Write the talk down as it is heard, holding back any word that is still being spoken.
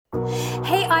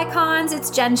Hey icons, it's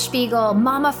Jen Spiegel,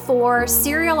 mama 4,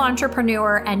 serial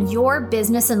entrepreneur, and your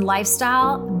business and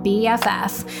lifestyle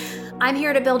BFF. I'm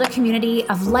here to build a community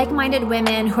of like-minded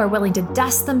women who are willing to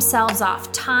dust themselves off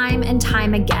time and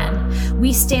time again.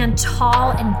 We stand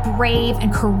tall and brave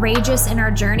and courageous in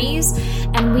our journeys,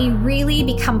 and we really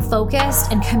become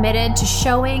focused and committed to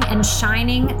showing and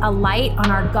shining a light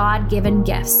on our God-given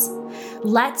gifts.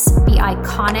 Let's be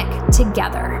iconic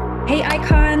together. Hey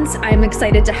icons, I'm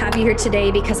excited to have you here today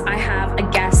because I have a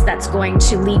guest that's going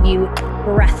to leave you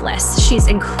breathless. She's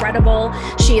incredible.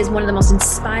 She is one of the most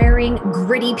inspiring,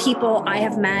 gritty people I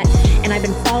have met, and I've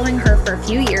been following her for a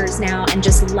few years now and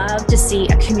just love to see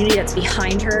a community that's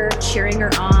behind her, cheering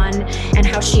her on, and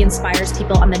how she inspires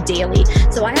people on the daily.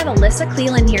 So I have Alyssa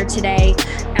Cleland here today.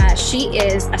 She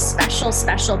is a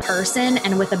special person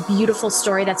and with a beautiful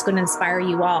story that's going to inspire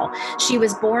you all. She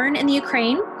was born in the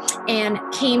Ukraine and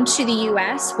came to the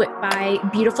US by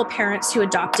beautiful parents who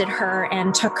adopted her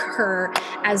and took her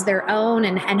as their own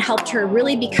and helped her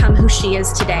really become who she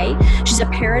is today. She's a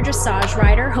para-dressage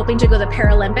rider hoping to go to the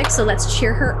Paralympics. So let's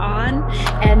cheer her on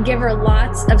and give her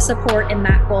lots of support in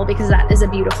that goal because that is a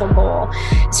beautiful goal.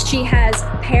 She has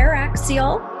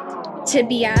paraxial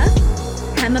tibia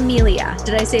hemimelia.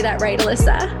 Did I say that right,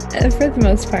 Alyssa? For the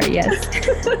most part, yes.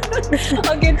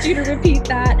 I'll get you to repeat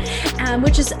that,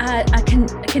 which is a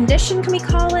condition, can we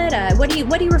call it? What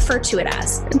do you refer to it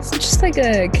as? It's just like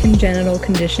a congenital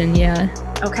condition, yeah.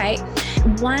 Okay.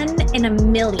 1 in a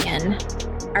million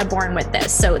are born with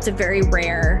this. So it's a very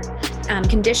rare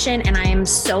condition. And I am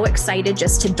so excited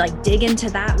just to dig into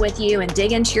that with you and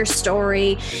dig into your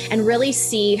story and really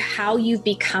see how you've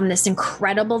become this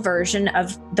incredible version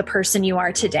of the person you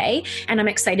are today. And I'm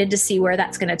excited to see where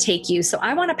that's going to take you. So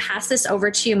I want to pass this over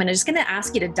to you. And I'm just going to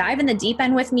ask you to dive in the deep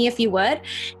end with me, if you would,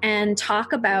 and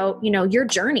talk about, your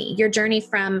journey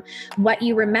from what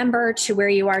you remember to where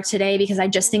you are today, because I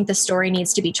just think the story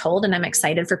needs to be told and I'm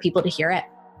excited for people to hear it.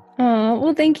 Oh,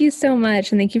 well, thank you so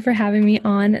much. And thank you for having me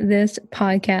on this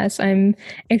podcast. I'm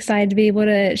excited to be able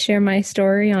to share my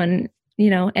story on,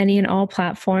 any and all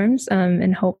platforms,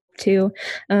 and hope to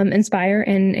inspire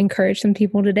and encourage some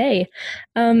people today.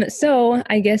 So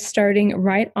I guess starting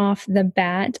right off the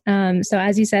bat. So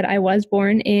as you said, I was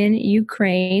born in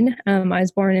Ukraine. I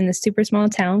was born in this super small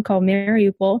town called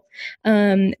Mariupol.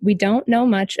 We don't know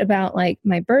much about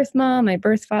my birth mom, my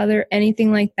birth father,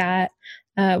 anything like that.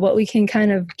 What we can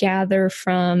kind of gather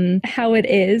from how it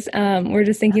is, we're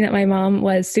just thinking that my mom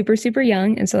was super, super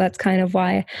young. And so that's kind of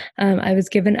why I was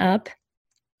given up.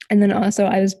 And then also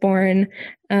I was born,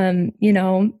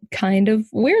 kind of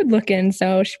weird looking.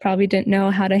 So she probably didn't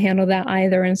know how to handle that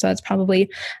either. And so that's probably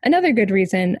another good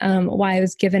reason why I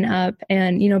was given up.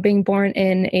 And, being born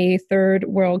in a third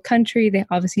world country, they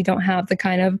obviously don't have the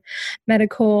kind of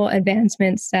medical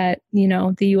advancements that,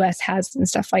 the US has and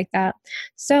stuff like that.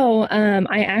 So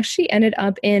I actually ended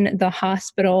up in the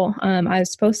hospital. I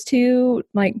was supposed to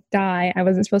die. I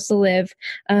wasn't supposed to live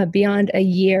beyond a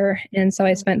year. And so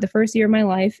I spent the first year of my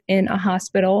life in a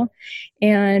hospital.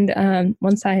 And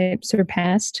once I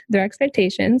surpassed their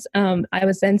expectations, I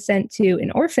was then sent to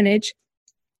an orphanage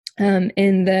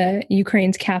in the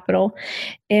Ukraine's capital.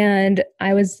 And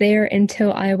I was there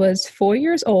until I was 4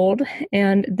 years old.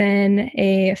 And then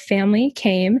a family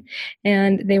came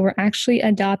and they were actually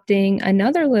adopting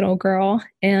another little girl.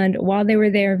 And while they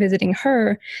were there visiting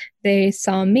her, they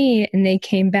saw me and they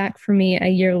came back for me a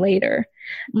year later.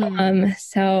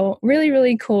 So really,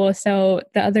 really cool. So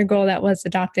the other girl that was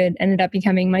adopted ended up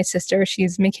becoming my sister.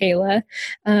 She's Michaela.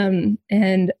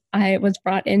 And I was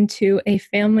brought into a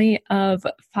family of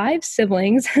 5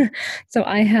 siblings. So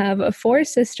I have 4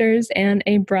 sisters and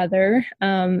a brother.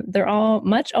 They're all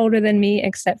much older than me,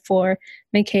 except for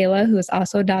Michaela, who is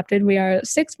also adopted. We are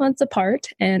 6 months apart,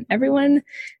 and everyone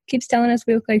keeps telling us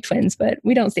we look like twins, but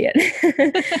we don't see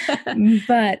it.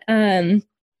 But,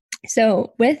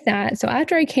 so with that, so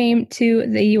after I came to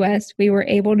the US, we were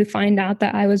able to find out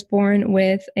that I was born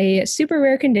with a super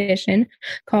rare condition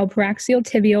called paraxial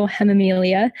tibial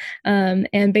hemimelia.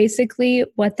 And basically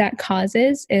what that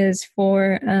causes is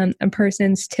for a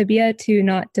person's tibia to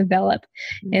not develop.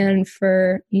 And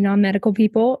for non-medical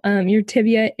people, your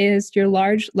tibia is your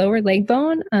large lower leg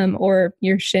bone or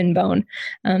your shin bone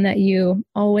that you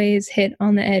always hit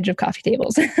on the edge of coffee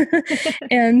tables.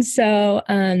 And so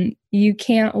you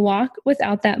can't walk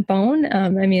without that bone.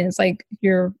 It's like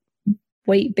your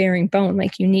weight-bearing bone,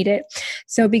 you need it.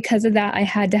 So because of that, I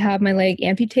had to have my leg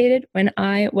amputated when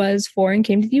I was 4 and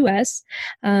came to the US.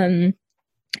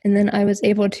 And then I was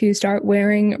able to start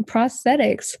wearing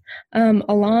prosthetics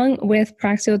along with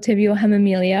praxiotibial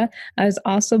hemimelia. I was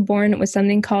also born with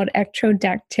something called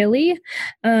ectrodactyly.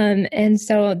 And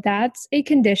so that's a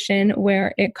condition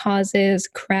where it causes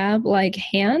crab-like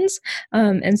hands.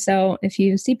 And so if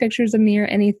you see pictures of me or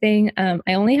anything,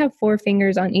 I only have 4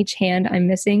 fingers on each hand. I'm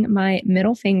missing my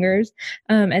middle fingers,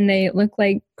 and they look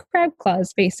like crab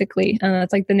claws, basically.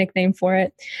 That's like the nickname for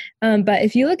it. But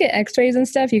if you look at x-rays and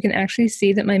stuff, you can actually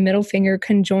see that my middle finger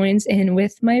conjoins in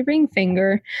with my ring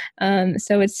finger.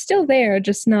 So it's still there,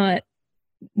 just not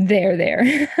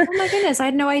there. Oh my goodness, I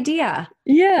had no idea.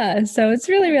 Yeah, so it's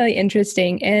really, really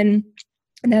interesting. And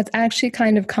that's actually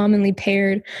kind of commonly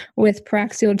paired with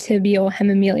praxiotibial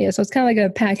hemimelia. So it's kind of like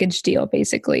a package deal,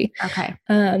 basically. Okay.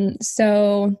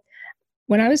 So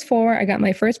when I was 4, I got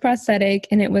my first prosthetic,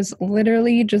 and it was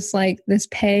literally just like this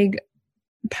peg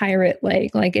pirate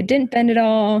leg. Like it didn't bend at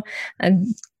all. I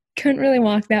couldn't really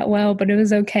walk that well, but it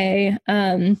was okay.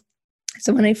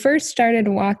 So when I first started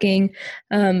walking,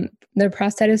 the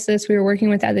prostheticists we were working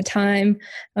with at the time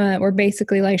were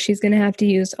basically like, she's going to have to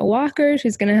use a walker.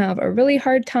 She's going to have a really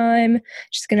hard time.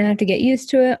 She's going to have to get used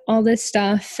to it, all this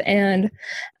stuff. And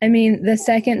I mean, the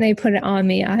second they put it on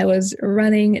me, I was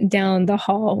running down the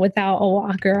hall without a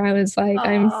walker. I was like,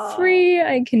 I'm free.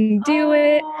 I can do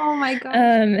it. Oh my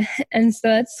God. And so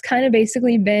that's kind of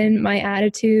basically been my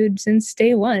attitude since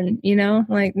day one,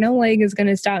 like no leg is going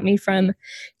to stop me from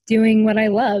doing what I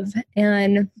love.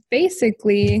 And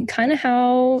basically kind of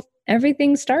how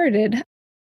everything started.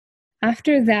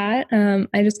 After that,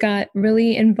 I just got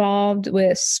really involved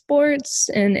with sports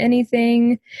and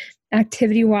anything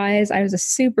activity-wise. I was a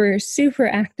super, super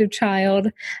active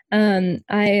child.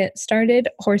 I started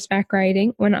horseback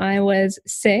riding when I was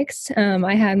 6.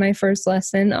 I had my first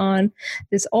lesson on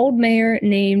this old mare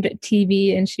named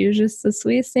TB, and she was just the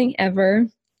sweetest thing ever.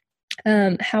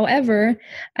 However,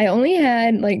 I only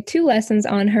had like 2 lessons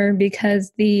on her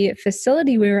because the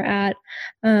facility we were at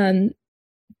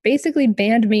basically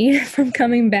banned me from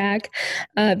coming back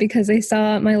because they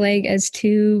saw my leg as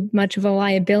too much of a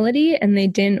liability, and they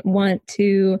didn't want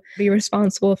to be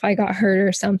responsible if I got hurt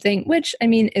or something, which I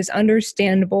mean is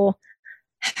understandable.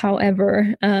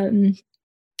 However,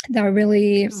 that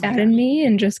really saddened me,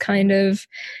 and just kind of,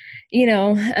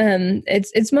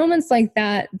 it's moments like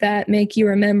that that make you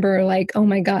remember, like, oh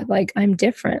my God, like I'm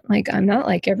different, like I'm not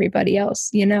like everybody else,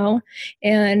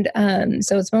 and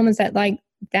so it's moments that like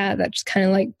that just kind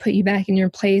of like put you back in your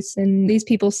place, and these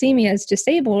people see me as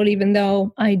disabled even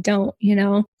though I don't.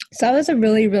 So that was a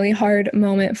really, really hard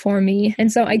moment for me.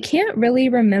 And so I can't really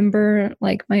remember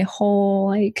like my whole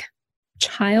like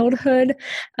childhood.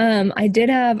 I did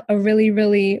have a really,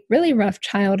 really, really rough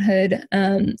childhood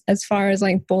as far as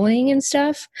like bullying and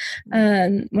stuff.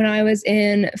 When I was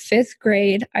in 5th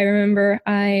grade, I remember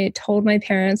I told my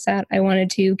parents that I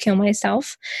wanted to kill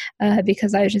myself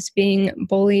because I was just being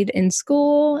bullied in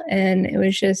school, and it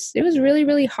was really,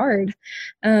 really hard.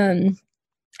 And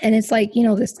it's like,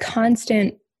 this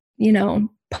constant,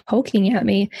 poking at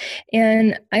me.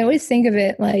 And I always think of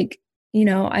it like,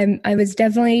 I was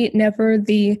definitely never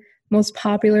the most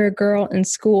popular girl in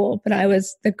school, but I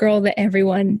was the girl that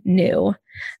everyone knew.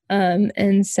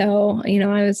 And so,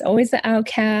 I was always the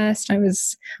outcast. I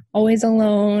was always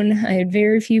alone. I had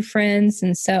very few friends.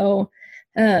 And so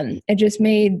it just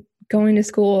made going to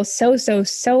school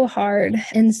so hard.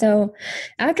 And so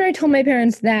after I told my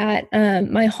parents that,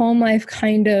 my home life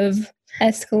kind of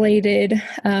escalated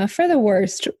for the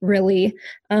worst, really.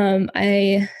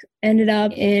 I ended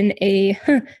up in a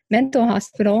mental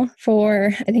hospital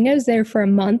I think I was there for a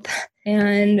month.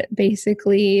 And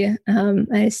basically,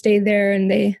 I stayed there, and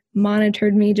they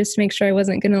monitored me just to make sure I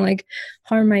wasn't going to like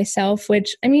harm myself,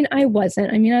 which I mean, I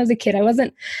wasn't. I mean, I was a kid. I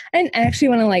didn't actually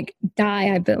want to like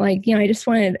die. But like, I just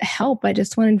wanted help. I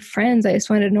just wanted friends. I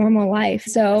just wanted a normal life.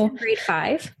 So grade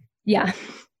 5. Yeah.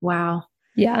 Wow.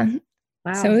 Yeah.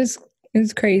 Wow. So it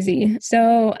was crazy.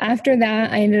 So after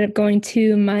that, I ended up going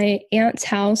to my aunt's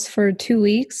house for 2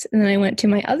 weeks. And then I went to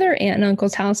my other aunt and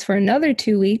uncle's house for another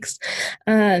 2 weeks.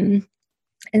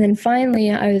 And then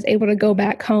finally, I was able to go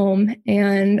back home.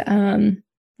 And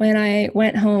when I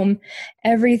went home,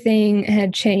 everything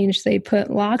had changed. They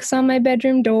put locks on my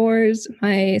bedroom doors.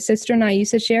 My sister and I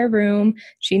used to share a room.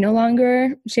 She no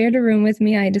longer shared a room with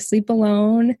me. I had to sleep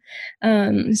alone.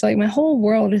 So like my whole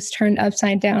world is turned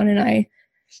upside down. And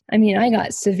I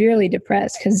got severely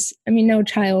depressed because, no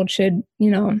child should,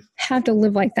 have to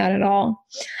live like that at all.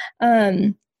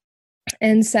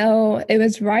 And so it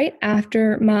was right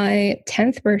after my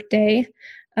 10th birthday.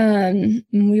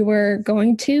 We were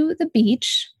going to the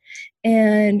beach,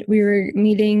 and we were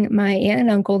meeting my aunt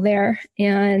and uncle there.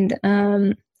 And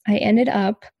I ended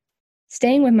up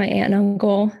staying with my aunt and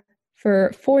uncle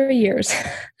for 4 years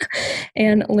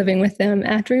and living with them.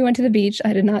 After we went to the beach,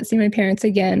 I did not see my parents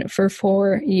again for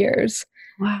 4 years.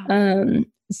 Wow.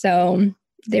 So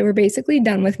they were basically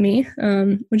done with me,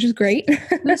 which is great.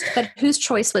 But whose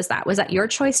choice was that? Was that your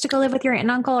choice to go live with your aunt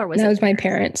and uncle, or that was my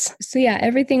parents? So yeah,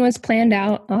 everything was planned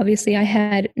out. Obviously, I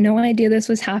had no idea this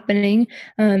was happening.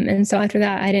 And so after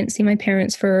that, I didn't see my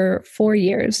parents for 4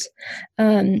 years.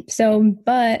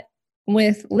 But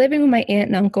with living with my aunt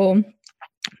and uncle,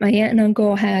 my aunt and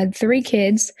uncle had 3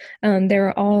 kids. They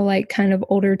were all like kind of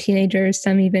older teenagers,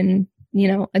 some even,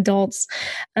 adults.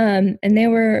 And they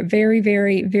were very,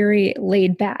 very, very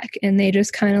laid back, and they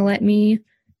just kind of let me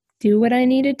do what I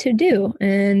needed to do.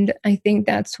 And I think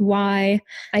that's why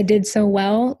I did so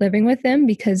well living with them,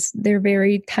 because they're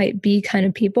very type B kind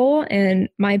of people. And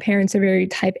my parents are very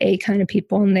type A kind of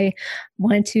people, and they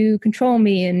wanted to control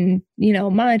me and,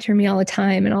 monitor me all the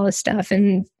time and all this stuff.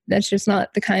 And that's just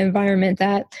not the kind of environment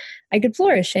that I could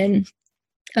flourish in.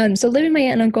 So living with my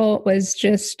aunt and uncle was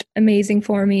just amazing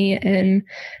for me. And,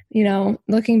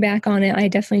 looking back on it, I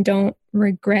definitely don't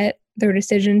regret their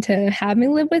decision to have me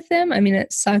live with them. I mean,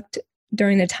 it sucked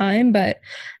during the time, but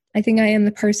I think I am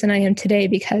the person I am today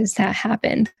because that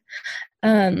happened.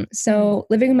 So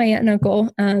living with my aunt and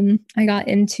uncle, I got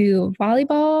into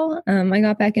volleyball. I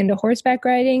got back into horseback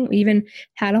riding. We even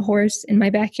had a horse in my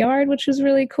backyard, which was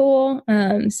really cool.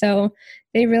 So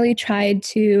they really tried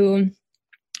to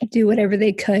do whatever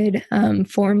they could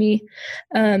for me.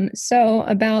 So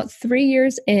about 3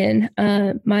 years in,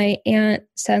 my aunt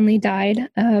suddenly died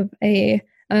of a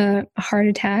heart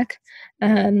attack.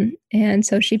 And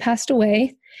so she passed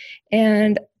away.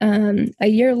 And a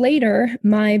year later,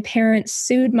 my parents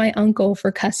sued my uncle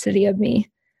for custody of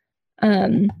me.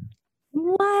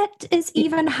 What is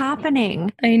even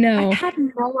happening? I know. I had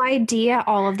no idea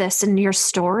all of this in your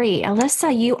story.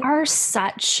 Alyssa, you are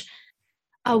such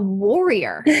a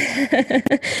warrior.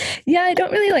 Yeah, I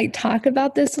don't really talk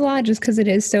about this a lot just because it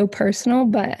is so personal.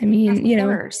 But I mean,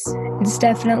 it's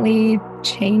definitely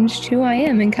changed who I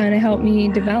am and kind of helped me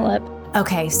develop.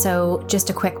 Okay, so just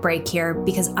a quick break here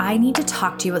because I need to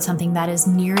talk to you about something that is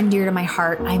near and dear to my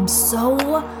heart. I'm so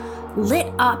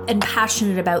lit up and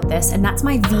passionate about this, and that's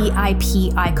my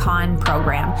VIP Icon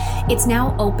program. It's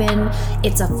now open,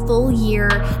 it's a full year,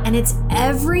 and it's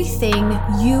everything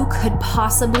you could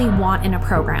possibly want in a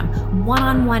program.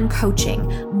 One-on-one coaching,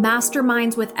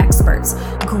 masterminds with experts,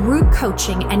 group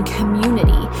coaching and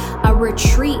community, a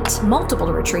retreat,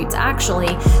 multiple retreats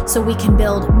actually, so we can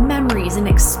build memories and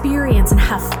experience and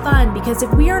have fun, because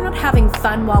if we are not having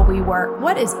fun while we work,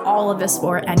 what is all of this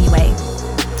for anyway?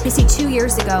 You see, 2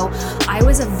 years ago, I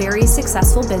was a very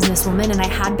successful businesswoman, and I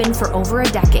had been for over a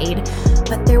decade,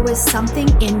 but there was something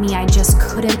in me I just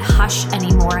couldn't hush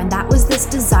anymore, and that was this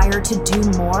desire to do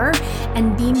more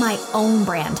and be my own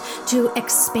brand, to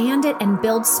expand it and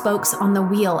build spokes on the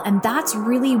wheel, and that's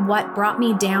really what brought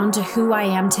me down to who I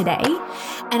am today,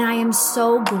 and I am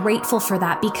so grateful for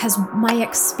that, because my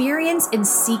experience in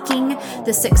seeking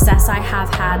the success I have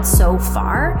had so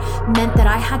far meant that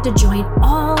I had to join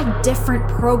all different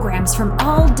programs from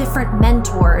all different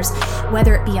mentors,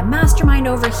 whether it be a mastermind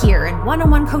over here and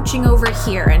one-on-one coaching over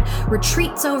here and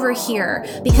retreats over here,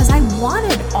 because I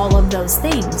wanted all of those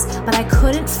things, but I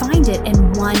couldn't find it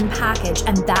in one package.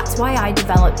 And that's why I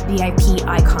developed VIP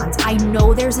Icons. I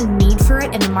know there's a need for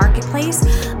it in the marketplace.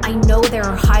 I know there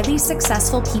are highly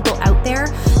successful people out there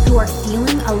who are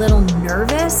feeling a little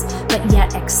nervous, but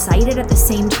yet excited at the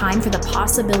same time for the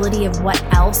possibility of what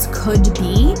else could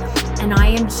be. And I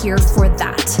am here for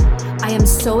that. I am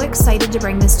so excited to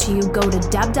bring this to you. Go to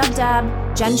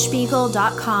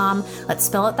www.jenspiegel.com. Let's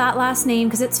spell out that last name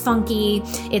because it's funky.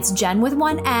 It's Jen with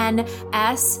one N,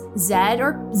 S, Z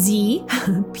or Z,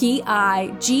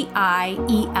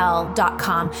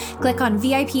 PIGIEL.com. Click on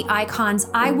VIP Icons.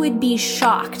 I would be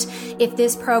shocked if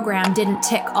this program didn't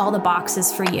tick all the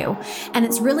boxes for you. And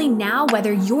it's really now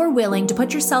whether you're willing to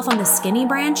put yourself on the skinny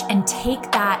branch and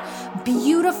take that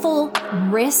beautiful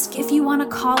risk, if you want to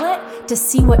call it, to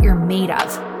see what you're made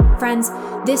of. Friends,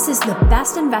 this is the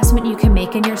best investment you can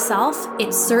make in yourself.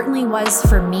 It certainly was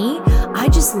for me. I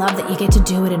just love that you get to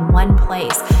do it in one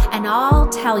place. And I'll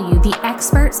tell you, the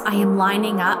experts I am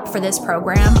lining up for this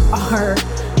program are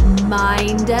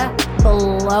mind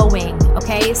blowing.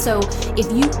 Okay. So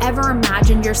if you ever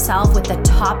imagined yourself with the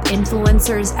top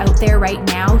influencers out there right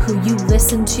now who you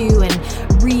listen to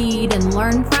and read and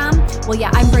learn from, well,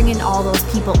 yeah, I'm bringing all those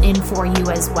people in for you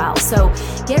as well. So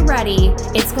get ready.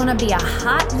 It's going to be a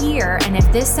hot year. And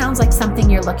if this sounds like something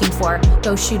you're looking for,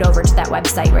 go shoot over to that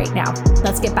website right now.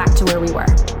 Let's get back to where we were.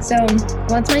 So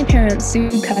once my parents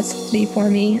sued custody for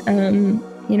me,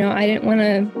 I didn't want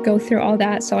to go through all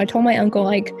that. So I told my uncle,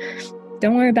 like,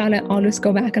 don't worry about it. I'll just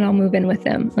go back and I'll move in with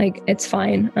them. Like, it's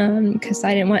fine. Because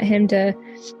I didn't want him to,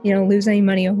 lose any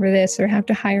money over this or have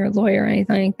to hire a lawyer or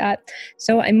anything like that.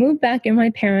 So I moved back in with my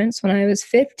parents when I was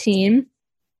 15.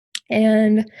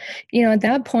 And, at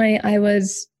that point I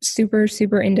was super,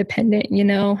 super independent.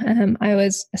 I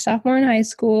was a sophomore in high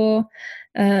school.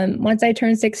 Once I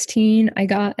turned 16, I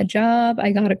got a job,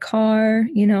 I got a car,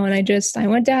 and I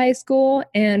went to high school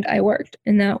and I worked,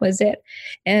 and that was it.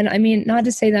 And I mean, not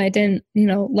to say that I didn't,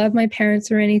 love my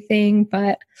parents or anything,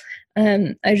 but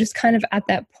I just kind of at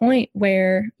that point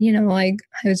where, I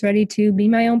was ready to be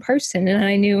my own person and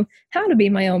I knew how to be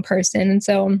my own person. And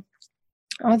so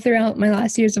all throughout my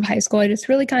last years of high school, I just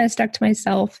really kind of stuck to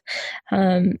myself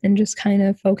and just kind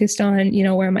of focused on,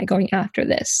 where am I going after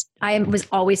this? I was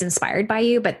always inspired by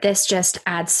you, but this just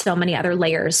adds so many other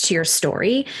layers to your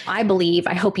story. I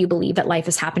hope you believe that life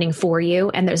is happening for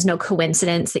you. And there's no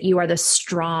coincidence that you are the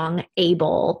strong,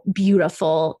 able,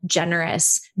 beautiful,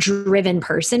 generous, driven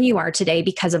person you are today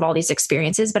because of all these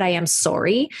experiences. But I am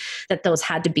sorry that those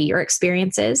had to be your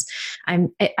experiences.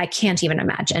 I can't even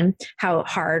imagine how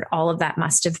hard all of that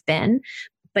must have been.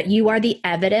 But you are the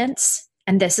evidence.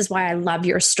 And this is why I love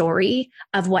your story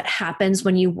of what happens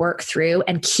when you work through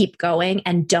and keep going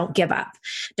and don't give up.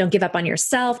 Don't give up on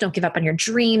yourself. Don't give up on your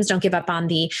dreams. Don't give up on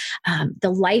the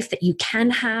life that you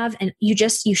can have. And you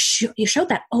showed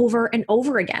that over and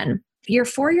over again. You're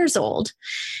 4 years old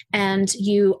and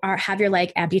you have your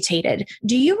leg amputated.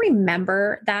 Do you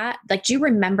remember that? Like, do you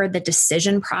remember the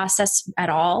decision process at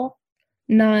all?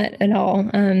 Not at all.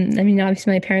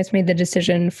 Obviously my parents made the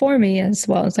decision for me as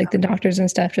well as like the doctors and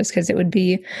stuff, just because it would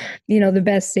be, the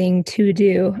best thing to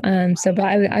do. But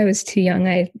I was too young.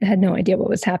 I had no idea what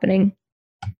was happening.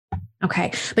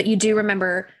 Okay. But you do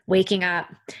remember waking up,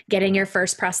 getting your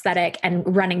first prosthetic and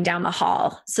running down the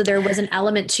hall. So there was an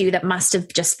element to you that must have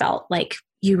just felt like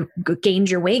you gained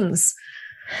your wings.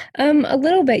 A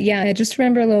little bit. Yeah. I just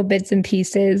remember little bits and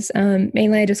pieces.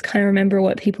 Mainly I just kind of remember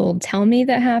what people tell me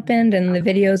that happened and the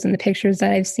videos and the pictures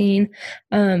that I've seen.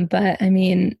 But I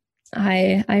mean,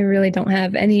 I really don't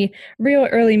have any real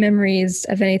early memories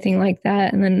of anything like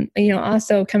that. And then,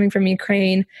 also coming from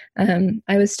Ukraine,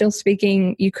 I was still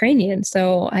speaking Ukrainian.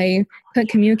 So I couldn't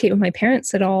communicate with my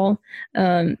parents at all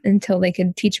until they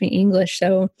could teach me English.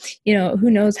 So, who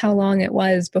knows how long it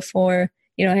was before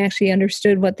I actually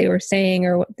understood what they were saying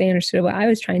or what they understood what I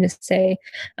was trying to say.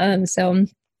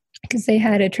 Because they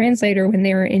had a translator when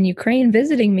they were in Ukraine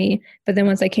visiting me, but then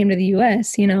once I came to the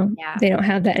US, they don't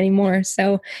have that anymore.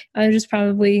 So I was just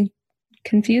probably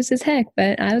confused as heck,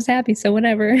 but I was happy. So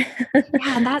whatever. Yeah.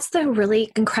 And that's the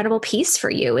really incredible piece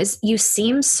for you is you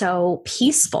seem so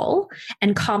peaceful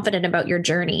and confident about your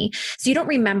journey. So you don't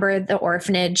remember the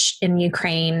orphanage in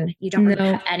Ukraine. You don't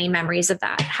have any memories of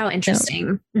that. How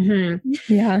interesting. No. Mm-hmm.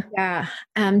 Yeah. Yeah.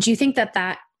 Do you think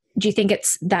do you think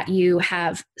it's that you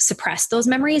have suppressed those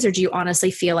memories, or do you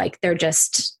honestly feel like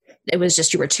it was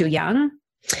just you were too young?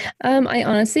 I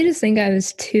honestly just think I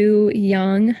was too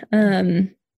young.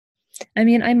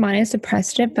 I might have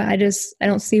suppressed it, but I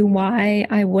don't see why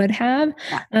I would have.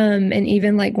 And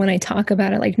even like when I talk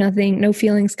about it, like no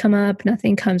feelings come up,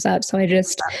 nothing comes up. So I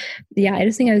just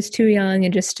think I was too young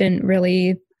and just didn't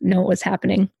really know what was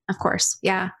happening. Of course.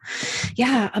 Yeah.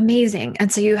 Yeah. Amazing.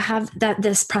 And so you have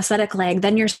this prosthetic leg,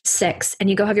 then you're 6 and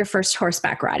you go have your first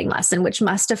horseback riding lesson, which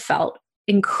must have felt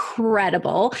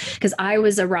incredible because I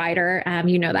was a rider.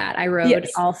 That I rode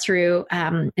all through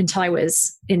until I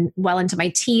was into my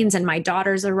teens, and my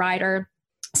daughter's a rider.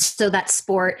 So that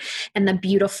sport and the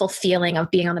beautiful feeling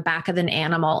of being on the back of an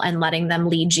animal and letting them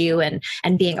lead you and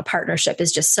being a partnership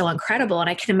is just so incredible. And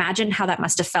I can imagine how that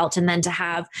must have felt. And then to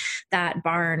have that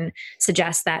barn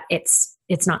suggest that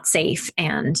it's not safe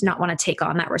and not want to take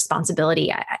on that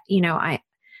responsibility.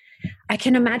 I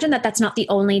can imagine that that's not the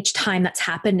only time that's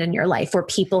happened in your life where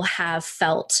people have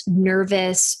felt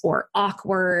nervous or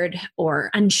awkward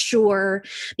or unsure,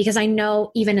 because I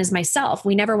know even as myself,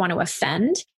 we never want to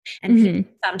offend and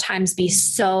people sometimes be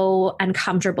so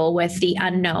uncomfortable with the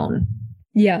unknown.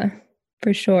 Yeah.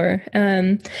 For sure.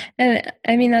 And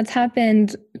I mean, that's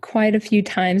happened quite a few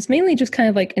times, mainly just kind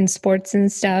of like in sports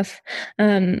and stuff.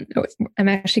 I'm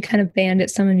actually kind of banned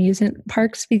at some amusement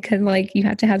parks because like you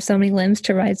have to have so many limbs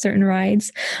to ride certain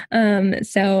rides.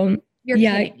 So You're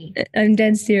yeah, kidding me. I'm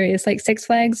dead serious. Like Six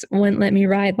Flags wouldn't let me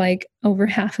ride like over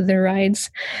half of their rides.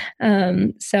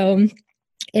 So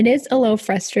it is a little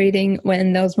frustrating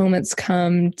when those moments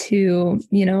come to,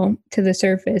 to the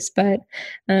surface, but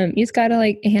you just got to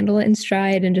like handle it in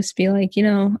stride and just be like,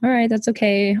 all right, that's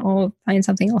okay. I'll find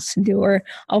something else to do, or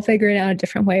I'll figure it out a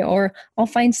different way, or I'll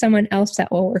find someone else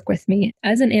that will work with me.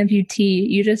 As an amputee,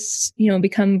 you just,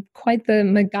 become quite the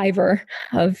MacGyver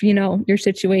of, your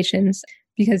situations,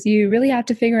 because you really have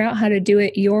to figure out how to do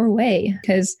it your way,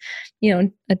 because,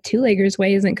 a two-legger's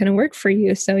way isn't going to work for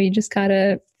you. So you just got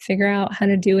to figure out how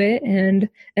to do it. And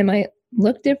it might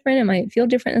look different. It might feel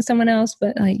different than someone else,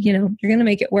 but like, you're going to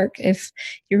make it work if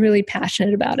you're really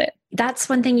passionate about it. That's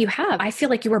one thing you have. I feel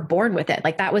like you were born with it.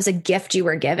 Like that was a gift you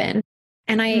were given.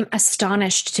 And I'm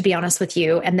astonished, to be honest with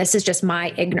you, and this is just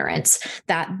my ignorance,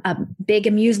 that a big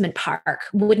amusement park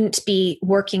wouldn't be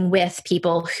working with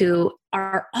people who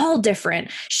are all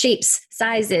different shapes,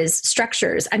 sizes,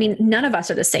 structures. I mean, none of us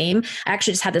are the same. I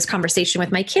actually just had this conversation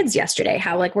with my kids yesterday,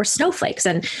 how like we're snowflakes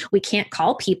and we can't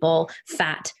call people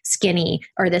fat, skinny,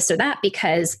 or this or that,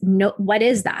 because what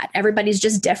is that? Everybody's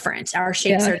just different. Our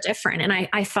shapes are different. And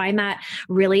I find that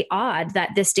really odd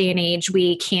that this day and age,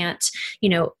 we can't,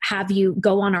 have you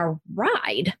go on our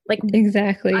ride. Like,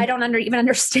 exactly. I don't even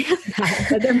understand that.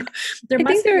 But I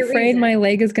think they're afraid my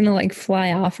leg is going to like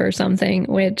fly off or something,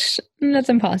 which that's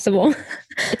impossible.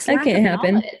 That can't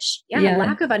happen. Yeah,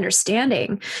 lack of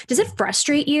understanding. Does it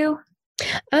frustrate you?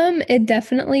 It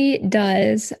definitely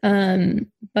does.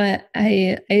 But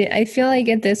I feel like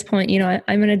at this point,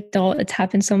 I'm an adult. It's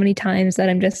happened so many times that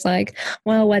I'm just like,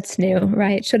 well, what's new,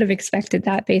 right? Should have expected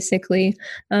that, basically.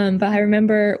 But I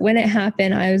remember when it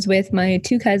happened, I was with my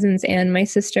two cousins and my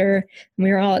sister, and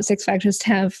we were all at Six Flags just to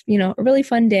have, a really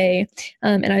fun day.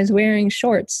 And I was wearing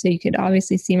shorts, so you could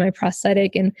obviously see my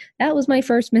prosthetic, and that was my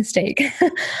first mistake.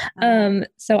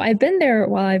 So I've been there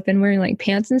while I've been wearing like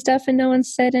pants and stuff, and no one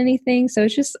said anything. So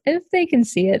it's just, if they can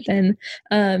see it, then,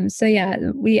 so yeah,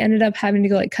 we ended up having to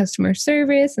go like customer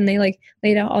service, and they like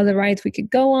laid out all the rides we could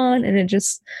go on, and it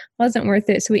just wasn't worth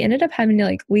it. So we ended up having to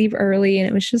like leave early, and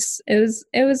it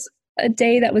was a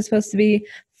day that was supposed to be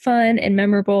fun and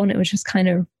memorable, and it was just kind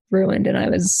of ruined, and I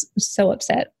was so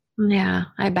upset. Yeah,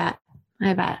 I bet.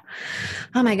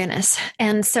 Oh my goodness.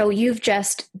 And so you've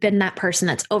just been that person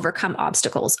that's overcome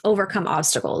obstacles.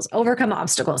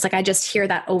 Like I just hear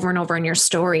that over and over in your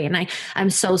story. And I'm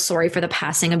so sorry for the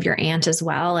passing of your aunt as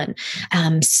well. And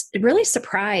really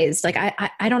surprised. Like,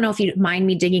 I don't know if you'd mind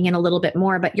me digging in a little bit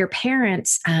more, but your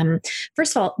parents,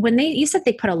 first of all, you said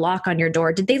they put a lock on your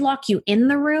door, did they lock you in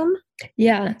the room?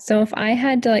 Yeah. So if I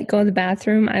had to like go to the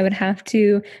bathroom, I would have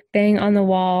to bang on the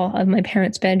wall of my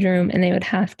parents' bedroom, and they would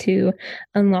have to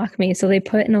unlock me. So they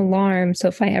put an alarm. So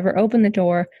if I ever opened the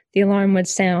door, the alarm would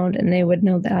sound and they would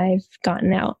know that I've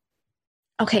gotten out.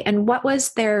 Okay. And what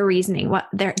was their reasoning?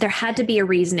 There had to be a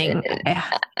reasoning.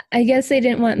 I guess they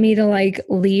didn't want me to like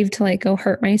leave to like go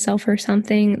hurt myself or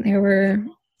something.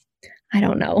 I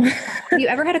don't know. Have you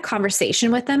ever had a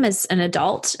conversation with them as an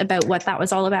adult about what that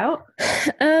was all about?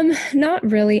 Not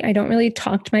really. I don't really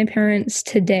talk to my parents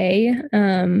today.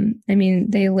 I mean,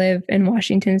 they live in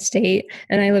Washington State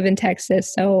and I live in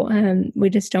Texas. So we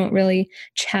just don't really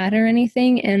chat or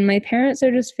anything. And my parents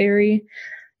are just they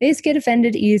just get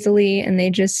offended easily, and they're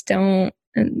just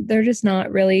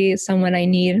not really someone I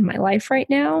need in my life right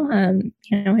now.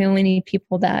 I only need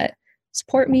people that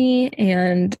support me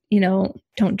and,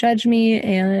 don't judge me.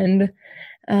 And,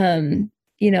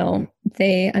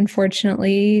 they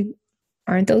unfortunately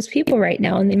aren't those people right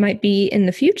now, and they might be in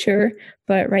the future.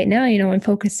 But right now, I'm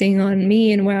focusing on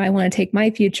me and where I want to take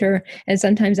my future. And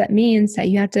sometimes that means that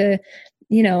you have to,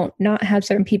 not have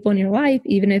certain people in your life,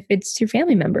 even if it's your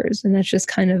family members. And that's just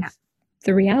kind of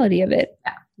the reality of it.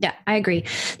 Yeah, I agree.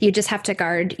 You just have to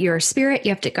guard your spirit.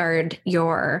 You have to guard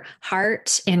your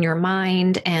heart and your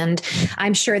mind. And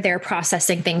I'm sure they're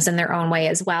processing things in their own way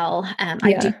as well.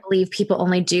 I do believe people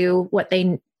only do what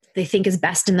they think is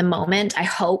best in the moment. I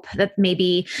hope that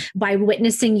maybe by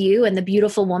witnessing you and the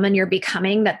beautiful woman you're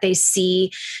becoming, that they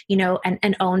see,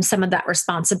 and own some of that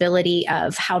responsibility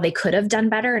of how they could have done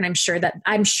better. And I'm sure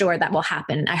that will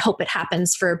happen. I hope it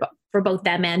happens for for both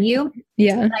them and you.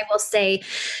 Yeah. I will say,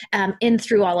 in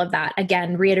through all of that,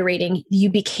 again, reiterating, you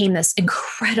became this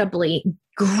incredibly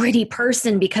gritty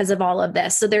person because of all of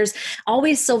this. So there's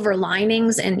always silver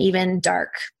linings and even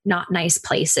dark, not nice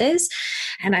places.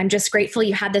 And I'm just grateful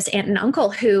you had this aunt and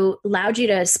uncle who allowed you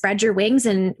to spread your wings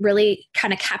and really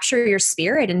kind of capture your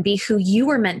spirit and be who you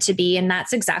were meant to be. And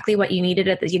that's exactly what you needed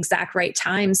at the exact right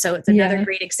time. So it's another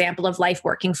great example of life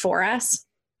working for us.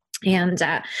 And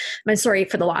I'm sorry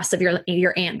for the loss of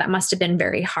your aunt. That must have been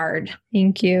very hard.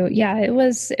 Thank you. Yeah, it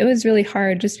was really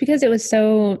hard just because it was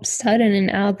so sudden and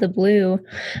out of the blue.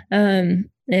 And,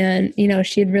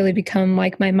 she had really become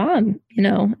like my mom,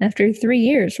 after 3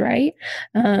 years, right?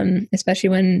 Especially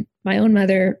when my own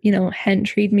mother, hadn't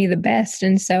treated me the best.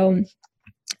 And so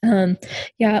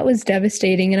it was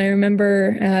devastating. And I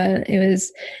remember it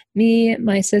was me,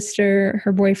 my sister,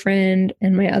 her boyfriend,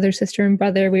 and my other sister and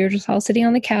brother. We were just all sitting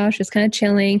on the couch, just kind of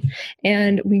chilling.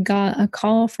 And we got a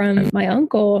call from my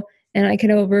uncle, and I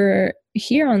could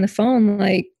overhear on the phone,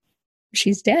 like,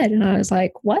 she's dead. And I was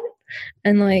like, what?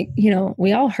 And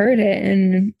we all heard it.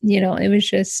 And, it was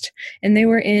just, and they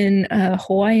were in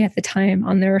Hawaii at the time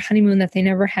on their honeymoon that they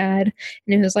never had.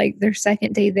 And it was like their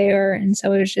second day there. And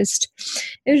so it was just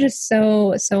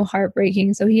so, so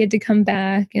heartbreaking. So he had to come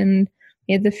back and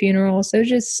he had the funeral. So it was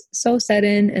just so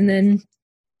sudden. And then,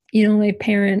 my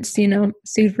parents,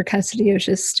 sued for custody. It was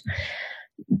just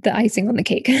the icing on the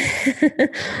cake.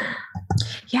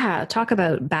 Yeah. Talk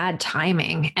about bad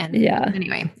timing. And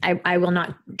anyway, I will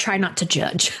try not to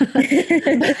judge.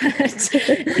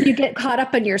 You get caught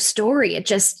up in your story. It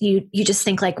just, you just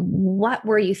think like, what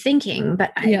were you thinking?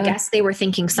 But I guess they were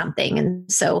thinking something.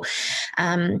 And so,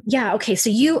 okay. So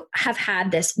you have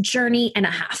had this journey and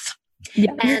a half.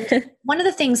 Yeah. And one of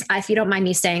the things, if you don't mind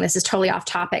me saying, this is totally off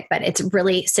topic, but it's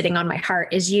really sitting on my heart,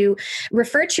 is you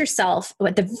referred to yourself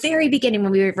at the very beginning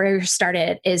when we were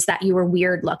started, is that you were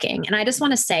weird looking. And I just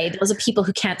want to say, those are people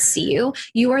who can't see you.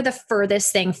 You are the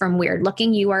furthest thing from weird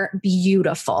looking. You are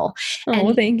beautiful.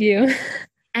 Oh, thank you.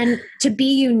 And to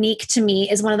be unique to me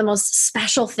is one of the most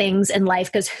special things in life,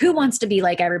 because who wants to be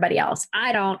like everybody else?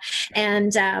 I don't.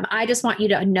 And I just want you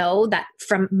to know that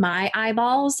from my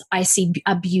eyeballs, I see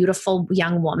a beautiful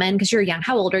young woman, because you're young.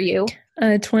 How old are you?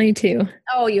 22.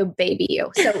 Oh, you baby you.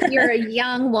 So you're a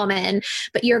young woman,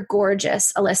 but you're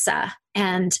gorgeous, Alyssa.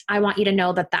 And I want you to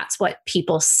know that that's what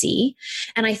people see.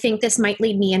 And I think this might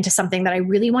lead me into something that I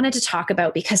really wanted to talk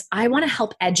about, because I want to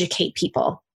help educate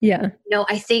people. Yeah.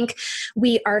 I think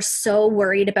we are so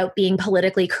worried about being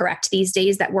politically correct these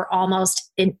days that we're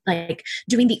almost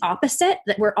doing the opposite,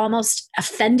 that we're almost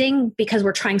offending because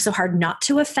we're trying so hard not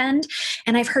to offend.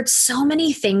 And I've heard so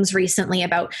many things recently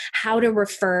about how to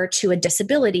refer to a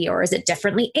disability, or is it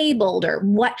differently abled, or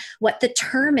what the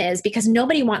term is, because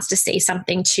nobody wants to say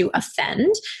something to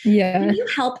offend. Yeah. Can you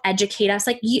help educate us?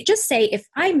 Like, you just say, if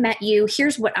I met you,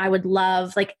 here's what I would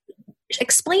love. Like,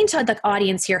 explain to the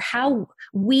audience here how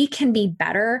we can be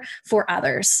better for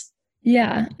others.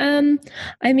 Yeah.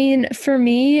 For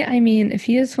me, if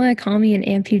you just want to call me an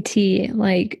amputee,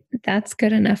 like, that's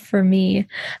good enough for me.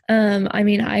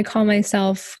 I call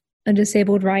myself a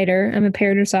disabled rider. I'm a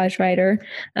paradressage rider.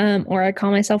 Or I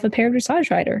call myself a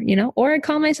paradressage rider, or I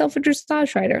call myself a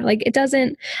dressage rider. Like, it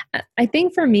doesn't, I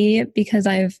think for me, because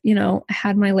I've,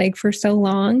 had my leg for so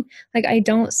long, like, I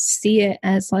don't see it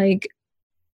as like,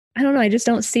 I don't know. I just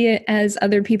don't see it as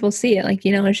other people see it. Like,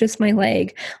 it's just my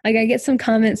leg. Like, I get some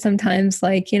comments sometimes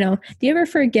like, do you ever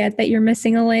forget that you're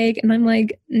missing a leg? And I'm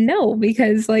like, no,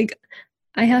 because like,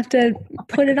 I have to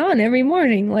put it on every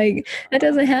morning. Like, that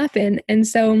doesn't happen. And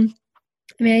so,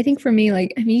 I think for me,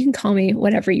 like, you can call me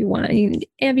whatever you want.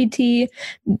 Amputee.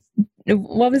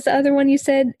 What was the other one you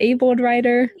said? Abled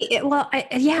rider?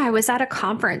 I was at a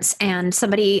conference and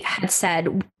somebody had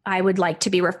said, I would like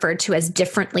to be referred to as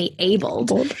differently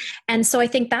abled. And so I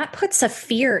think that puts a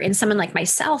fear in someone like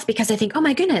myself, because I think, oh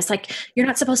my goodness, like, you're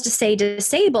not supposed to say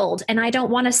disabled, and I don't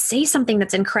want to say something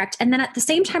that's incorrect. And then at the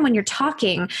same time, when you're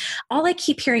talking, all I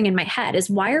keep hearing in my head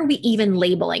is, why are we even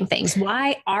labeling things?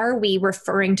 Why are we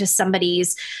referring to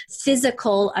somebody's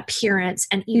physical appearance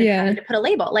and even having to put a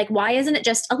label? Like, why isn't it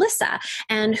just Alyssa,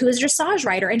 and who is a dressage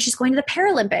rider, and she's going to the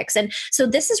Paralympics? And so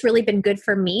this has really been good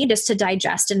for me, just to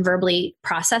digest and verbally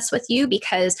process with you,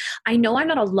 because I know I'm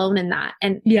not alone in that.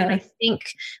 And I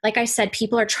think, like I said,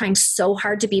 people are trying so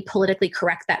hard to be politically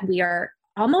correct that we are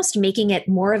almost making it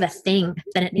more of a thing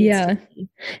than it needs to be.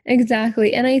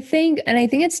 Exactly. And I think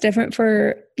it's different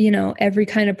for, every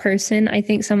kind of person. I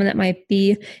think someone that might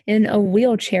be in a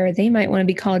wheelchair, they might want to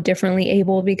be called differently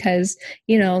able because,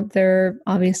 they're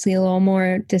obviously a little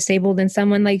more disabled than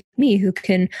someone like me who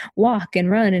can walk and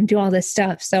run and do all this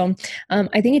stuff. So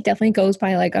I think it definitely goes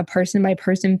by like a person by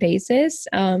person basis.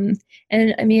 And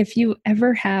I mean, if you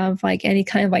ever have like any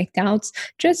kind of like doubts,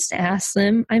 just ask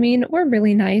them. I mean, we're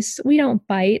really nice. We don't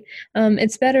bite.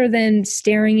 It's better than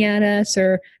staring at us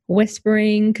or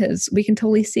whispering because we can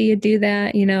totally see you do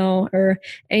that, or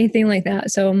anything like that.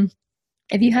 So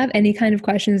if you have any kind of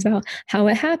questions about how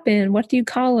it happened, what do you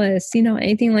call us,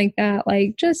 anything like that,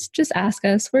 like just ask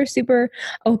us. We're super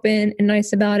open and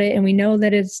nice about it. And we know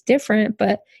that it's different,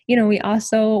 but we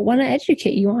also want to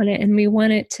educate you on it and we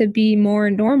want it to be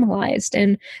more normalized.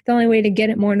 And the only way to get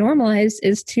it more normalized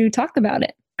is to talk about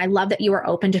it. I love that you are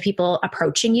open to people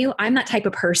approaching you. I'm that type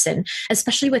of person,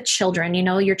 especially with children.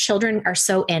 Your children are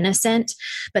so innocent,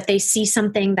 but they see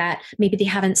something that maybe they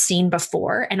haven't seen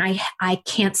before. And I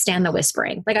can't stand the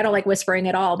whispering. Like, I don't like whispering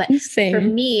at all. But Same. For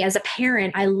me as a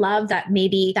parent, I love that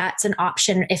maybe that's an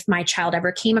option if my child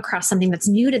ever came across something that's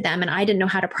new to them and I didn't know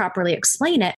how to properly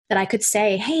explain it, that I could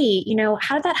say, hey,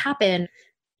 how did that happen?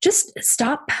 Just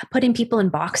stop putting people in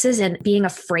boxes and being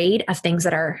afraid of things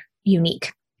that are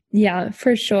unique. Yeah,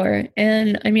 for sure.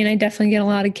 And I mean, I definitely get a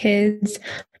lot of kids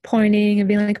pointing and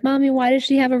being like, Mommy, why does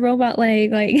she have a robot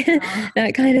leg? Like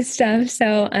that kind of stuff.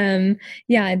 So,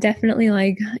 yeah, definitely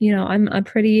like, I'm a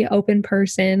pretty open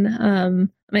person.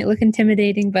 Might look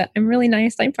intimidating, but I'm really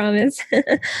nice. I promise.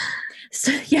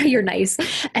 So, yeah, you're nice.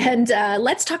 And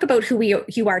let's talk about who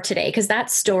you are today, because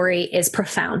that story is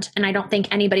profound. And I don't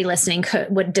think anybody listening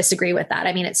would disagree with that.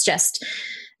 I mean, it's just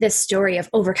this story of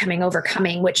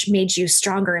overcoming, which made you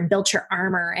stronger and built your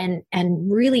armor and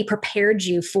really prepared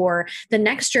you for the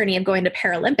next journey of going to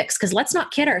Paralympics. Because let's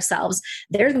not kid ourselves,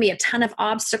 there's going to be a ton of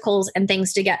obstacles and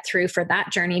things to get through for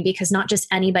that journey, because not just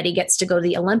anybody gets to go to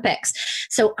the Olympics.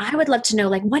 So I would love to know,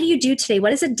 like, what do you do today?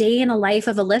 What is a day in a life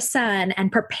of Alyssa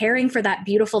and preparing for that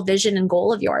beautiful vision and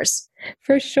goal of yours?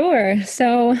 For sure.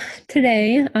 So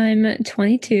today I'm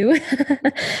 22.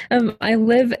 I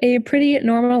live a pretty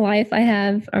normal life. I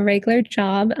have a regular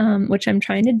job, which I'm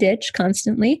trying to ditch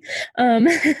constantly.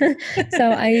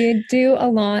 So I do a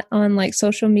lot on like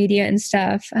social media and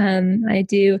stuff. I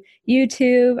do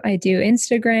YouTube, I do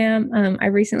Instagram. I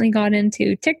recently got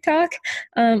into TikTok,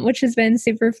 which has been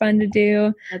super fun to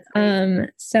do.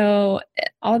 So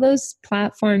all those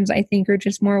platforms, I think, are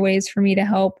just more ways for me to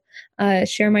help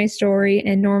share my story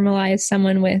and normalize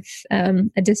someone with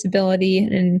a disability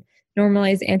and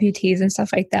normalize amputees and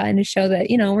stuff like that, and to show that,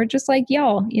 we're just like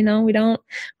y'all,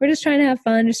 we're just trying to have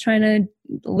fun, just trying to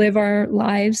live our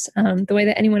lives the way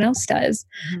that anyone else does.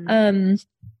 Mm-hmm.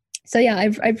 So yeah,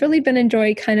 I've really been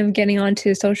enjoying kind of getting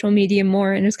onto social media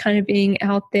more and just kind of being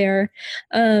out there.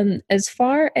 As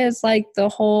far as like the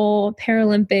whole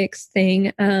Paralympics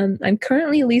thing, I'm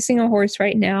currently leasing a horse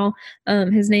right now.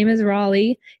 His name is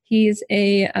Raleigh. He's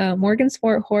a Morgan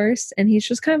Sport horse, and he's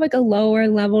just kind of like a lower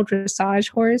level dressage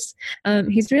horse.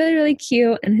 He's really, really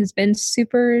cute and has been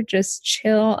super just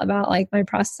chill about like my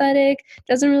prosthetic,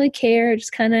 doesn't really care,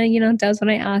 just kind of, does what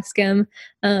I ask him.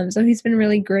 So he's been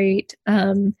really great.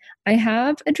 I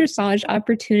have a dressage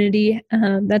opportunity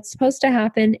that's supposed to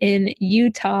happen in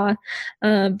Utah,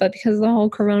 but because of the whole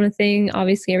Corona thing,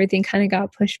 obviously everything kind of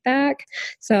got pushed back.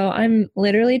 So I'm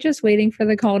literally just waiting for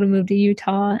the call to move to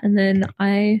Utah, and then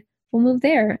I will move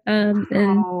there. And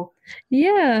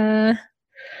yeah,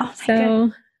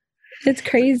 so it's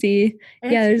crazy.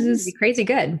 There's this crazy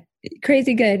good.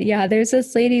 Yeah, there's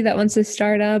this lady that wants to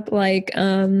start up like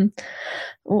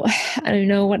I don't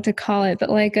know what to call it, but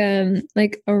like a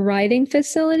riding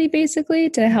facility basically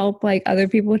to help like other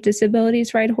people with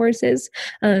disabilities ride horses.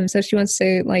 So she wants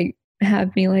to like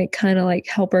have me like kind of like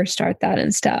help her start that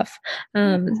and stuff.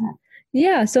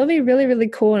 Yeah, so it'll be really, really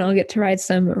cool, and I'll get to ride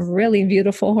some really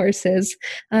beautiful horses.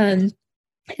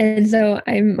 And so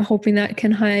I'm hoping that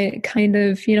can kind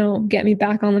of, get me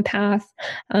back on the path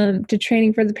to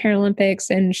training for the Paralympics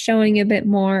and showing a bit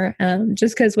more.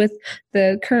 Just because with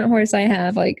the current horse I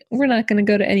have, like, we're not going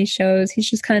to go to any shows. He's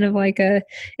just kind of like an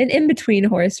in-between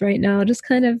horse right now, just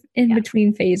kind of in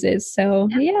between phases. So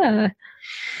yeah.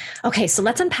 Okay, so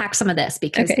let's unpack some of this,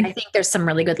 because I think there's some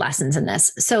really good lessons in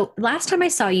this. So last time I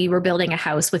saw you were building a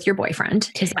house with your boyfriend.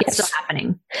 Is that still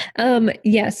happening?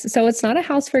 Yes. So it's not a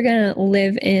house we're going to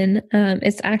live in.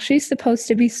 It's actually supposed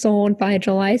to be sold by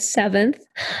July 7th.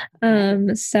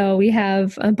 So we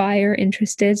have a buyer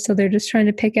interested. So they're just trying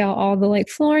to pick out all the like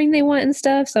flooring they want and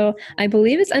stuff. So I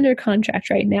believe it's under contract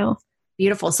right now.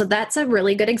 Beautiful. So that's a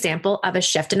really good example of a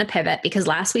shift and a pivot, because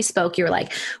last we spoke, you were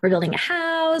like, we're building a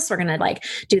house, we're going to like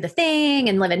do the thing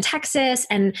and live in Texas.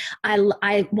 And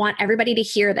I want everybody to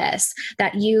hear this,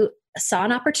 that you saw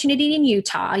an opportunity in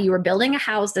Utah, you were building a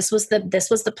house. This was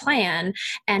the plan,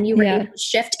 and you were able to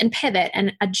shift and pivot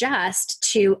and adjust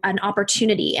to an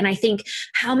opportunity. And I think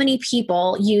how many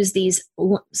people use these,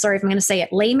 sorry if I'm going to say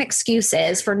it, lame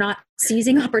excuses for not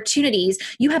seizing opportunities.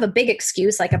 You have a big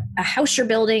excuse, like a house you're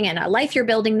building and a life you're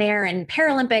building there and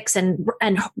Paralympics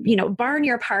and barn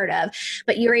you're a part of,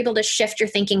 but you're able to shift your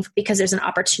thinking because there's an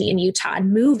opportunity in Utah,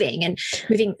 and moving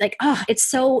like, oh, it's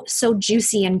so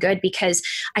juicy and good, because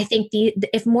I think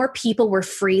if more people were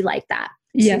free like that,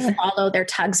 to follow their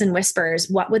tugs and whispers,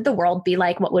 what would the world be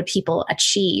like? What would people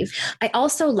achieve? I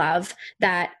also love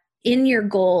that in your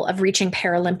goal of reaching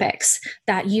Paralympics,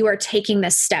 that you are taking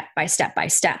this step by step by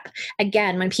step.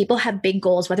 Again, when people have big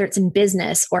goals, whether it's in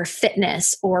business or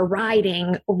fitness or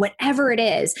riding or whatever it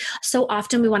is, so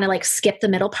often we want to like skip the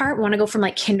middle part. We want to go from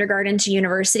like kindergarten to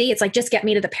university. It's like, just get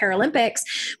me to the Paralympics,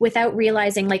 without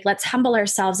realizing like, let's humble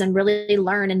ourselves and really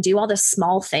learn and do all the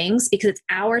small things, because it's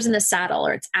hours in the saddle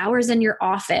or it's hours in your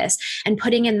office, and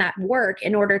putting in that work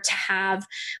in order to have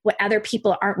what other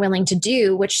people aren't willing to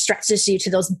do, which stretches you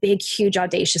to those big, huge,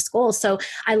 audacious goals. So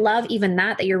I love even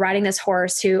that you're riding this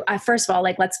horse who, first of all,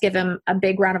 like, let's give him a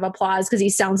big round of applause, because he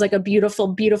sounds like a beautiful,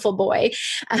 beautiful boy.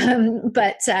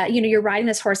 But you're riding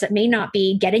this horse that may not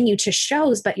be getting you to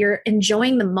shows, but you're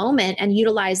enjoying the moment and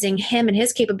utilizing him and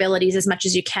his capabilities as much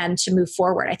as you can to move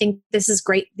forward. I think this is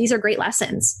great. These are great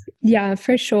lessons. Yeah,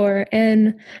 for sure.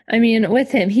 And I mean, with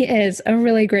him, he is a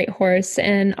really great horse.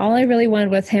 And all I really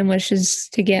wanted with him was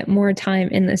just to get more time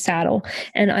in the saddle.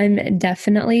 And I'm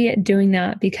definitely doing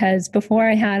that, because before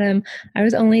I had him, I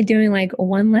was only doing like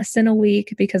one lesson a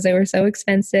week because they were so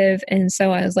expensive. And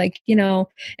so I was like,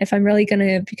 if I'm really going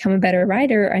to become a better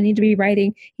rider, I need to be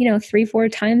riding,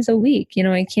 3-4 times a week.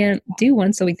 I can't do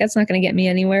once a week. That's not going to get me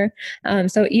anywhere.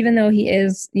 So even though he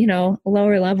is,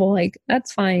 lower level, like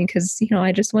that's fine, because,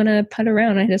 I just want to put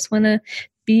around. I just want to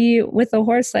be with a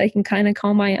horse that I can kind of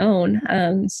call my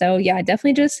own. So yeah,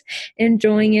 definitely just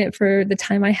enjoying it for the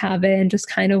time I have it, and just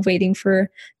kind of waiting for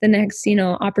the next,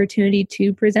 opportunity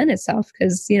to present itself.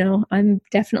 Because, I'm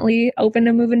definitely open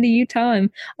to moving to Utah.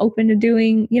 I'm open to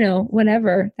doing,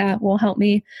 whatever that will help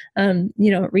me,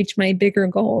 reach my bigger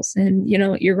goals. And,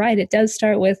 you're right. It does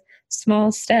start with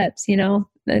small steps. You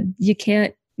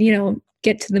can't,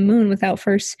 get to the moon without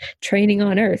first training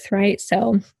on earth. Right.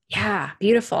 So yeah,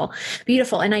 beautiful,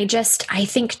 beautiful. And I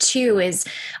think too is,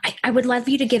 I would love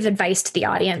you to give advice to the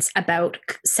audience about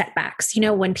setbacks.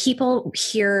 When people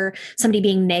hear somebody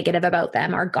being negative about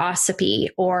them or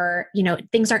gossipy, or,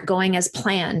 things aren't going as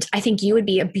planned, I think you would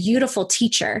be a beautiful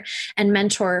teacher and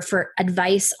mentor for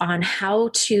advice on how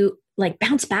to like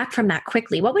bounce back from that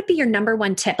quickly. What would be your number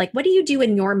one tip? Like, what do you do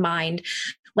in your mind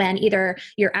when either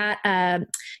you're at an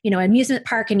amusement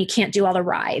park and you can't do all the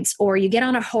rides, or you get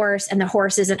on a horse and the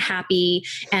horse isn't happy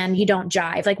and you don't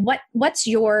jive? Like, what's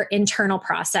your internal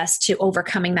process to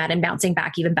overcoming that and bouncing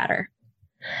back even better?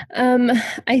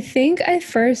 I think I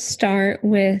first start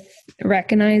with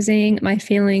recognizing my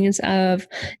feelings of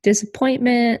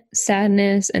disappointment,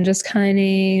 sadness, and just kind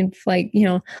of like,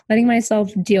 letting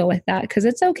myself deal with that. Cause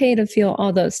it's okay to feel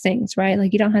all those things, right?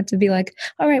 Like, you don't have to be like,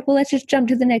 all right, well, let's just jump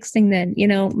to the next thing then,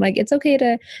 like, it's okay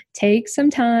to take some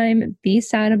time, be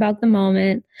sad about the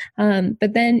moment.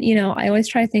 But then, I always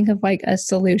try to think of like a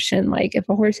solution. Like, if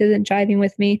a horse isn't jiving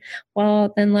with me,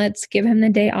 well, then let's give him the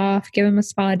day off, give him a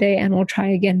spa day, and we'll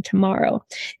try again tomorrow.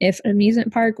 If an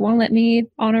amusement park won't let me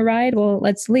on a ride, well,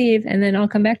 let's leave, and then I'll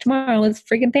come back tomorrow with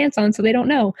freaking pants on so they don't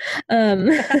know.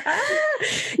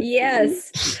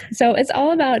 Yes. So it's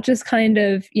all about just kind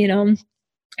of,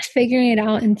 figuring it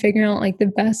out and figuring out like the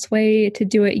best way to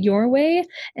do it your way.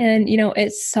 And,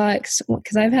 it sucks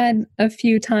because I've had a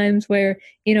few times where,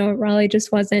 Raleigh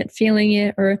just wasn't feeling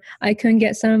it, or I couldn't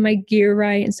get some of my gear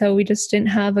right. And so we just didn't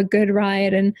have a good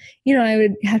ride. And, I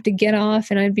would have to get off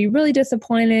and I'd be really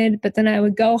disappointed, but then I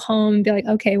would go home and be like,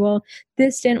 okay, well,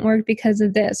 this didn't work because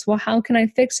of this. Well, how can I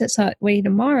fix it so that way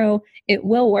tomorrow it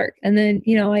will work? And then,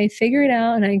 I figure it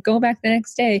out and I go back the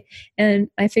next day and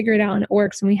I figure it out and it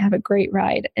works and we have a great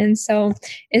ride. And so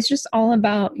it's just all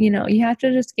about, you have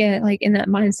to just get like in that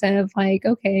mindset of like,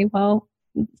 okay, well,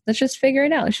 let's just figure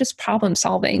it out. It's just problem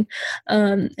solving.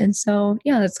 And so,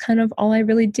 yeah, that's kind of all I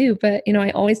really do. But,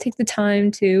 I always take the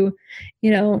time to,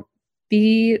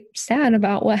 be sad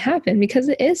about what happened, because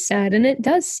it is sad and it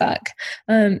does suck.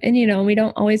 And, we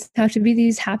don't always have to be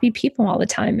these happy people all the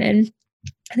time. And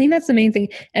I think that's the main thing.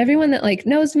 Everyone that like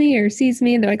knows me or sees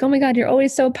me, they're like, oh my God, you're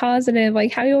always so positive.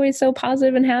 Like, how are you always so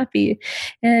positive and happy?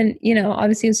 And, you know,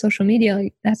 obviously with social media,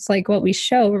 like that's like what we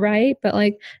show, right? But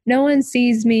like no one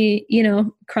sees me, you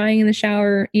know, crying in the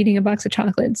shower, eating a box of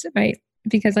chocolates, right?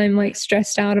 Because I'm like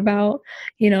stressed out about,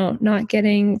 you know, not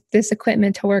getting this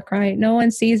equipment to work right. No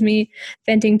one sees me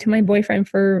venting to my boyfriend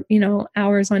for, you know,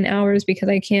 hours on hours because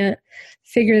I can't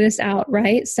figure this out,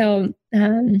 right? So,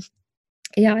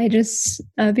 yeah, I just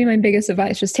be my biggest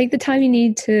advice. Just take the time you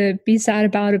need to be sad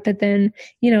about it, but then,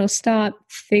 you know, stop,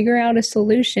 figure out a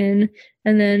solution,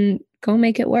 and then go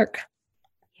make it work.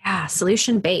 Yeah,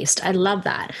 solution based. I love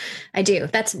that. I do.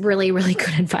 That's really, really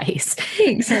good advice.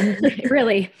 Thanks.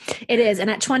 Really, it is.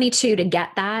 And at 22 to get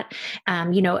that,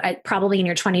 you know, probably in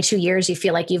your 22 years, you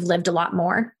feel like you've lived a lot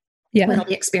more. Yeah. With all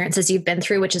the experiences you've been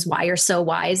through, which is why you're so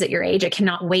wise at your age. I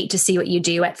cannot wait to see what you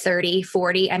do at 30,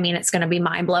 40. I mean, it's going to be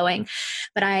mind blowing,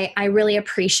 but I really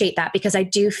appreciate that because I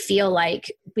do feel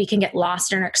like we can get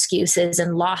lost in our excuses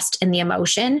and lost in the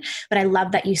emotion. But I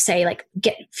love that you say like,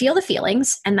 feel the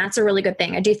feelings. And that's a really good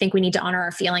thing. I do think we need to honor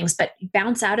our feelings, but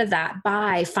bounce out of that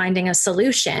by finding a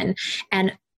solution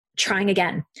and trying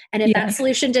again. And if that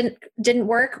solution didn't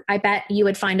work, I bet you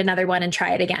would find another one and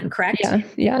try it again. Correct?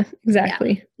 Yeah,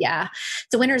 exactly. Yeah.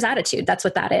 It's a winner's attitude. That's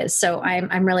what that is. So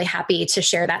I'm really happy to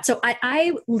share that. So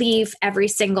I leave every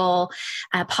single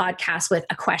podcast with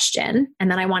a question,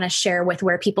 and then I want to share with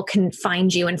where people can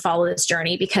find you and follow this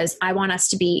journey, because I want us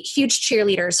to be huge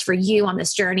cheerleaders for you on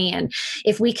this journey. And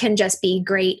if we can just be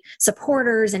great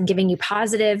supporters and giving you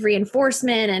positive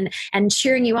reinforcement and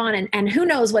cheering you on, and who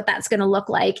knows what that's going to look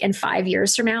like in 5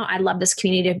 years from now. I'd love this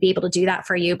community to be able to do that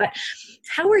for you. But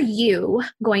how are you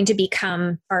going to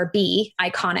become or be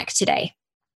iconic today?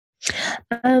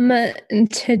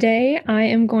 Today I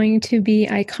am going to be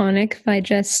iconic by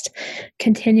just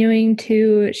continuing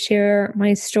to share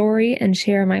my story and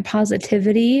share my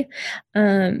positivity,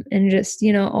 and just,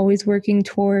 you know, always working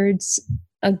towards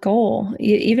a goal,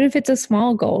 even if it's a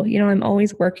small goal, you know, I'm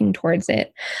always working towards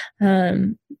it.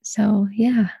 So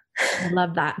yeah. I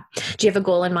love that. Do you have a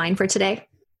goal in mind for today?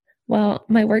 Well,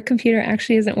 my work computer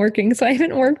actually isn't working, so I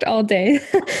haven't worked all day.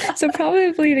 So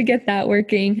probably to get that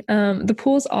working. The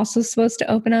pool's also supposed to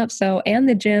open up, and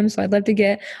the gym. So I'd love to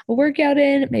get a workout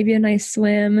in, maybe a nice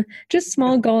swim, just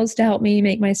small goals to help me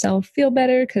make myself feel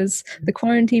better because the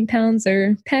quarantine pounds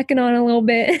are packing on a little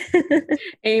bit.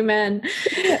 Amen.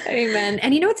 Amen.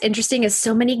 And you know what's interesting is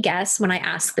so many guests, when I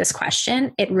ask this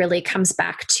question, it really comes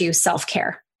back to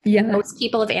self-care. Yeah. Most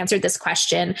people have answered this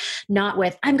question, not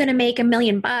with, I'm going to make $1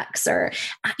 million, or,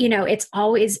 you know, it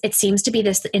seems to be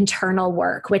this internal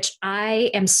work, which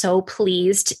I am so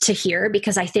pleased to hear,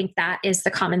 because I think that is the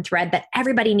common thread that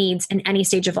everybody needs in any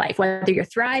stage of life, whether you're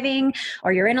thriving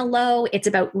or you're in a low. It's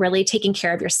about really taking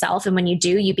care of yourself. And when you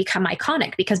do, you become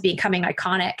iconic, because becoming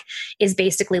iconic is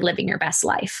basically living your best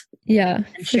life. Yeah,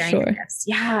 and sharing for sure. this.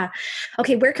 Yeah.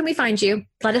 Okay. Where can we find you?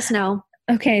 Let us know.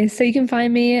 Okay, so you can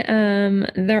find me,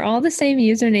 they're all the same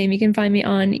username. You can find me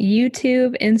on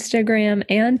YouTube, Instagram,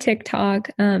 and TikTok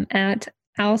at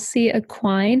Alcie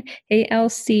Equine,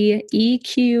 ALCEQUINE.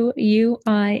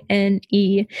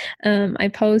 I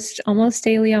post almost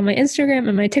daily on my Instagram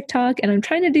and my TikTok, and I'm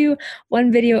trying to do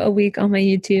one video a week on my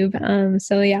YouTube.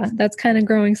 So yeah, that's kind of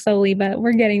growing slowly, but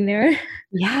we're getting there.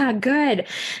 Yeah, good.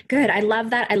 Good. I love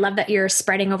that. I love that you're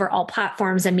spreading over all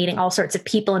platforms and meeting all sorts of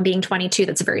people, and being 22.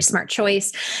 That's a very smart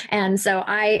choice. And so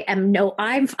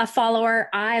I'm a follower.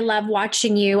 I love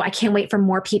watching you. I can't wait for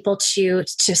more people to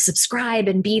subscribe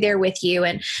and be there with you.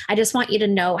 And I just want you to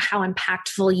know how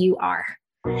impactful you are.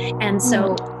 And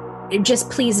so just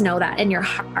please know that in your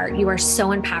heart, you are so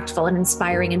impactful and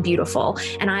inspiring and beautiful.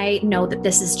 And I know that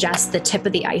this is just the tip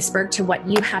of the iceberg to what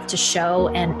you have to show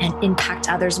and impact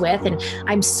others with. And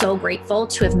I'm so grateful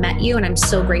to have met you, and I'm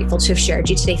so grateful to have shared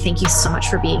you today. Thank you so much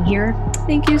for being here.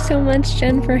 Thank you so much,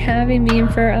 Jen, for having me and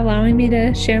for allowing me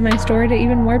to share my story to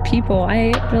even more people.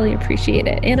 I really appreciate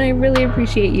it. And I really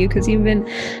appreciate you, because you've been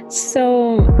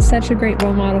such a great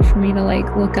role model for me to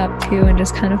look up to and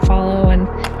just kind of follow, and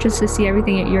just to see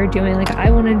everything that you're doing. I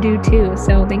want to do too.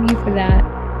 So thank you for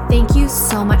that. Thank you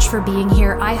so much for being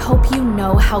here. I hope you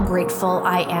know how grateful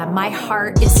I am. My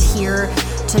heart is here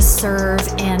to serve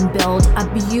and build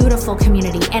a beautiful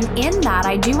community. And in that,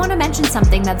 I do want to mention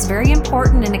something that's very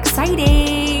important and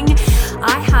exciting.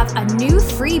 I have a new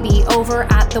freebie over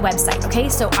at the website. Okay,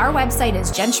 so our website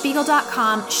is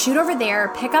jenspiegel.com. Shoot over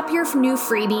there, pick up your new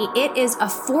freebie. It is a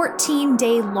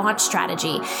 14-day launch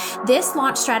strategy. This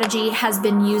launch strategy has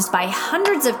been used by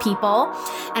hundreds of people,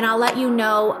 and I'll let you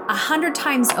know 100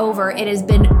 times over, it has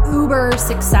been uber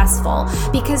successful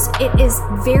because it is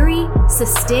very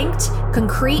succinct,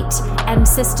 concrete, and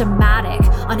systematic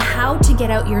on how to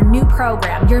get out your new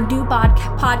program, your new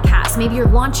podcast. Maybe you're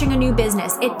launching a new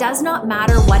business. It does not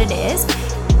matter what it is.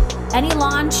 Any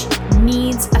launch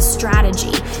needs a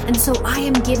strategy. And so I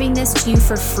am giving this to you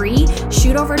for free.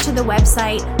 Shoot over to the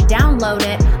website, download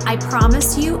it. I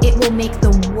promise you it will make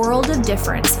the world of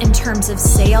difference in terms of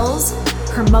sales,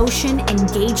 promotion,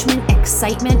 engagement,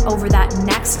 excitement over that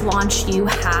next launch you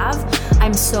have.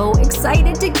 I'm so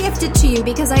excited to gift it to you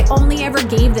because I only ever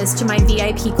gave this to my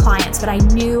VIP clients, but I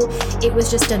knew it was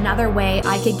just another way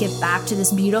I could give back to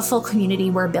this beautiful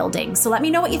community we're building. So let me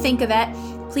know what you think of it.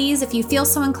 Please, if you feel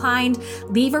so inclined,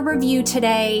 leave a review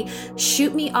today.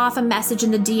 Shoot me off a message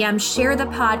in the DM. Share the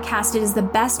podcast. It is the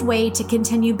best way to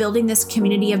continue building this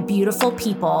community of beautiful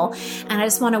people. And I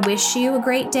just want to wish you a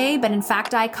great day. But in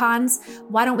fact, icons,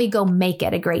 why don't we go make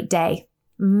it a great day?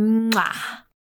 Mwah.